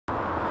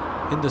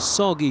In the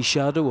soggy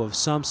shadow of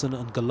Samson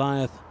and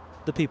Goliath,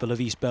 the people of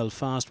East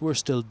Belfast were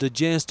still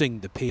digesting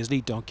the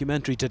Paisley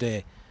documentary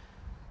today.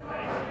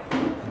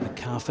 In the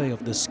cafe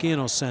of the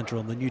Skenos Centre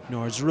on the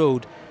Newtonards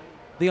Road,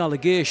 the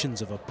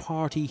allegations of a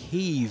party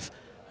heave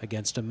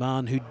against a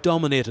man who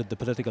dominated the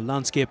political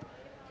landscape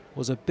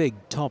was a big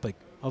topic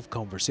of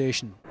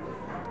conversation.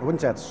 I wouldn't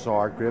say it's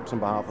sour grapes on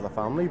behalf of the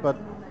family, but,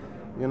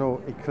 you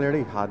know, he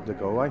clearly had to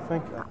go, I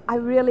think. I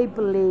really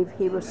believe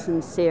he was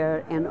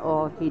sincere in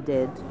all he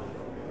did,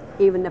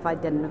 even if I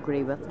didn't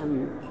agree with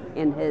him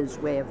in his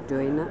way of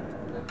doing it.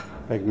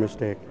 Big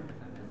mistake,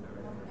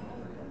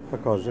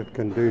 because it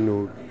can do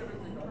no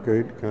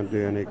good, can't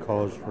do any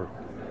cause for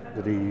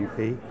the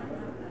DUP,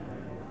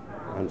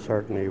 and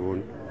certainly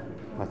won't.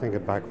 I think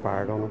it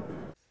backfired on him.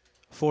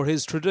 For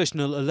his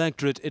traditional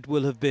electorate, it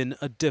will have been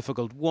a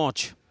difficult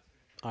watch.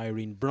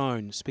 Irene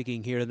Brown,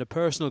 speaking here in a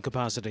personal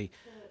capacity,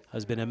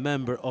 has been a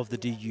member of the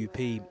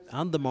DUP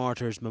and the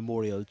Martyrs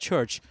Memorial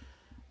Church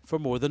for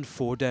more than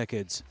 4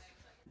 decades.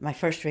 My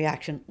first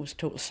reaction was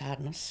total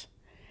sadness,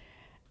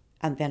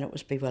 and then it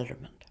was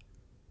bewilderment.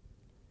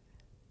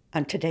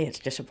 And today it's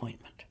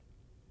disappointment.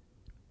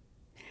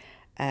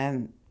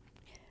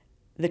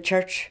 The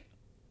church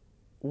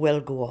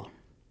will go on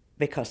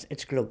because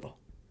it's global.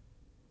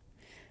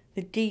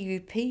 The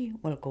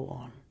DUP will go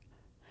on.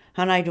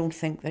 And I don't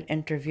think that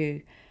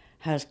interview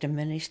has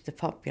diminished the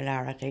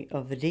popularity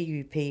of the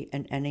DUP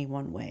in any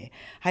one way.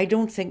 I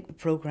don't think the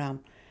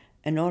programme,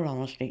 in all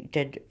honesty,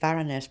 did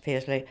Baroness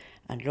Paisley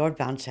and Lord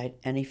Bandside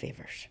any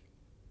favours.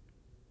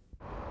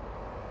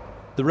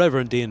 The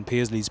Reverend Ian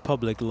Paisley's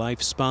public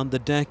life spanned the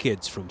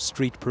decades from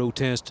street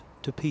protest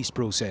to peace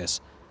process.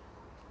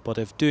 But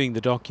if doing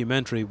the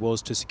documentary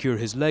was to secure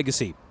his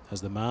legacy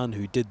as the man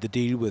who did the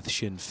deal with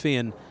Sinn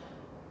Féin,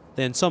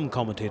 then some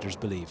commentators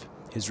believe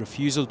his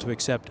refusal to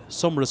accept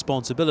some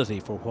responsibility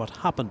for what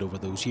happened over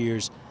those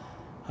years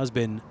has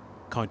been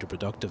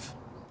counterproductive.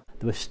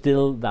 There was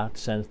still that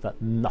sense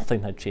that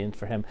nothing had changed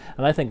for him.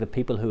 And I think the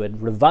people who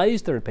had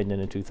revised their opinion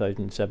in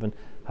 2007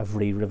 have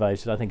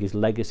re-revised it. I think his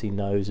legacy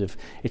now is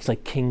it's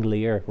like King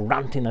Lear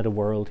ranting at a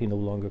world he no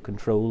longer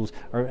controls,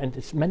 and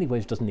in many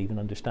ways doesn't even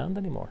understand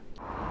anymore.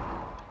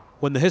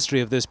 When the history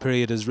of this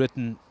period is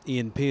written,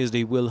 Ian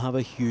Paisley will have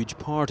a huge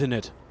part in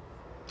it.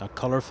 A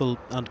colourful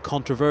and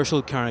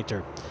controversial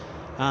character.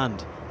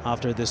 And,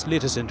 after this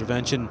latest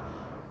intervention,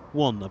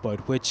 one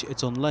about which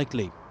it's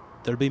unlikely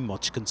there'll be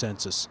much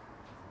consensus.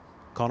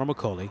 Conor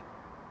Macaulay,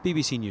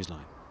 BBC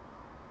Newsline.